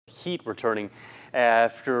heat returning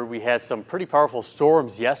after we had some pretty powerful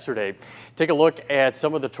storms yesterday. Take a look at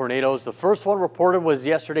some of the tornadoes. The first one reported was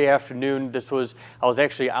yesterday afternoon. I was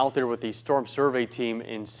actually out there with the storm survey team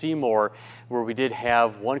in Seymour, where we did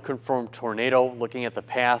have one confirmed tornado. Looking at the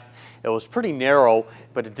path, it was pretty narrow,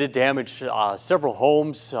 but it did damage several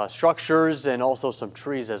homes, structures, and also some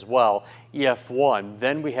trees as well. EF1.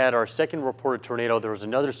 Then we had our second reported tornado. There was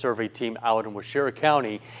another survey team out in Recchia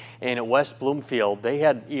County in West Bloomfield. They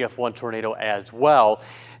had EF1 tornado as well.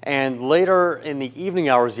 And later in the evening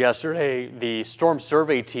hours yesterday, the storm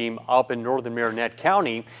survey team up in northern Marinette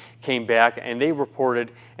County came back and they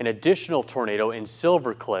reported an additional tornado in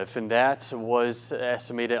Silver Cliff, and that was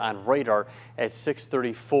estimated on radar at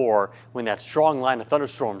 6:34 when that strong line of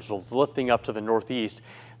thunderstorms was lifting up to the northeast.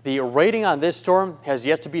 The rating on this storm has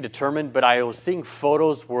yet to be determined, but I was seeing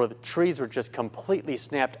photos where the trees were just completely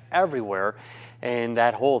snapped everywhere in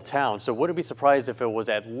that whole town. So wouldn't be surprised if it was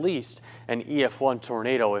at least an EF1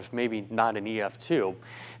 tornado, if maybe not an EF2.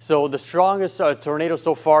 So the strongest tornadoes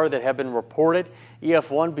so far that have been reported,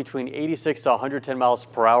 EF1 between 86 to 110 miles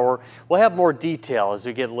per hour. We'll have more detail as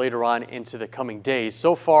we get later on into the coming days.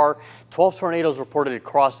 So far, 12 tornadoes reported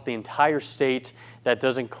across the entire state. That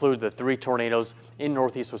does include the 3 tornadoes in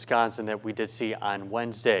northeast Wisconsin that we did see on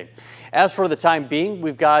Wednesday. As for the time being,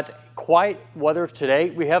 we've got quiet weather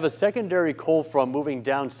today. We have a secondary cold front moving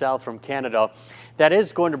down south from Canada. That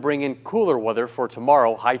is going to bring in cooler weather for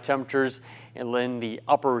tomorrow. High temperatures in the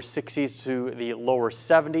upper 60s to the lower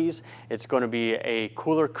 70s. It's going to be a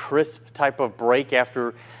cooler, crisp type of break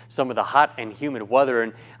after some of the hot and humid weather.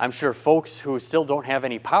 And I'm sure folks who still don't have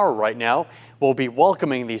any power right now will be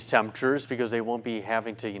welcoming these temperatures because they won't be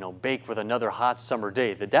having to, bake with another hot summer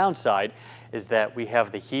day. The downside is that we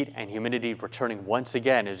have the heat and humidity returning once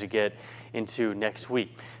again as we get into next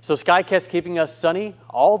week. So Skycast keeping us sunny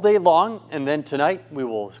all day long, and then tonight we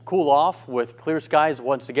will cool off with clear skies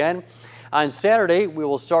once again. On Saturday, we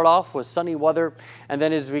will start off with sunny weather, and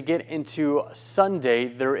then as we get into Sunday,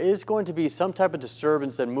 there is going to be some type of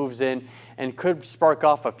disturbance that moves in and could spark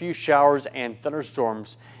off a few showers and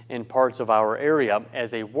thunderstorms in parts of our area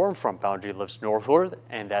as a warm front boundary lifts northward,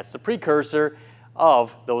 and that's the precursor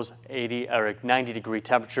of those 80 or 90-degree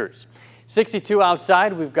temperatures. 62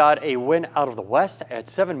 outside, we've got a wind out of the west at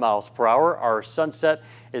 7 miles per hour. Our sunset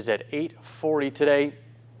is at 8:40 today.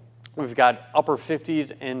 We've got upper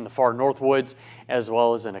 50s in the far northwoods as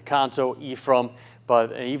well as in Oconto, Ephraim,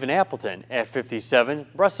 but even Appleton at 57.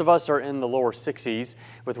 The rest of us are in the lower 60s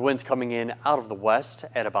with winds coming in out of the west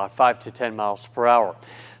at about 5 to 10 miles per hour.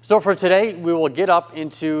 So for today, we will get up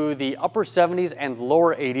into the upper 70s and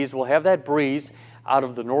lower 80s. We'll have that breeze out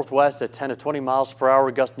of the northwest at 10 to 20 miles per hour,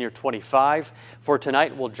 gust near 25. For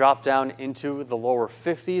tonight, we'll drop down into the lower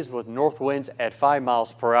 50s with north winds at 5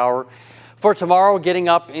 miles per hour. For tomorrow, getting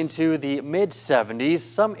up into the mid-70s,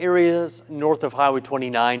 some areas north of Highway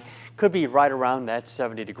 29 could be right around that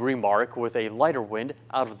 70-degree mark with a lighter wind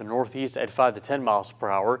out of the northeast at 5 to 10 miles per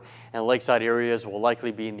hour, and lakeside areas will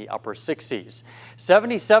likely be in the upper 60s.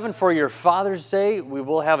 77 for your Father's Day. We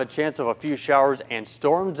will have a chance of a few showers and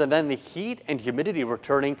storms, and then the heat and humidity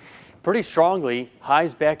returning pretty strongly.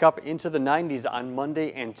 Highs back up into the 90s on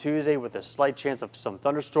Monday and Tuesday with a slight chance of some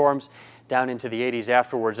thunderstorms down into the 80s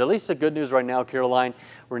afterwards. At least the good news right now, Caroline,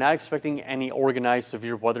 we're not expecting any organized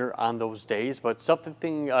severe weather on those days, but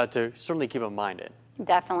something to certainly keep in mind.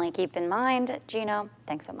 Definitely keep in mind. Gino,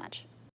 thanks so much.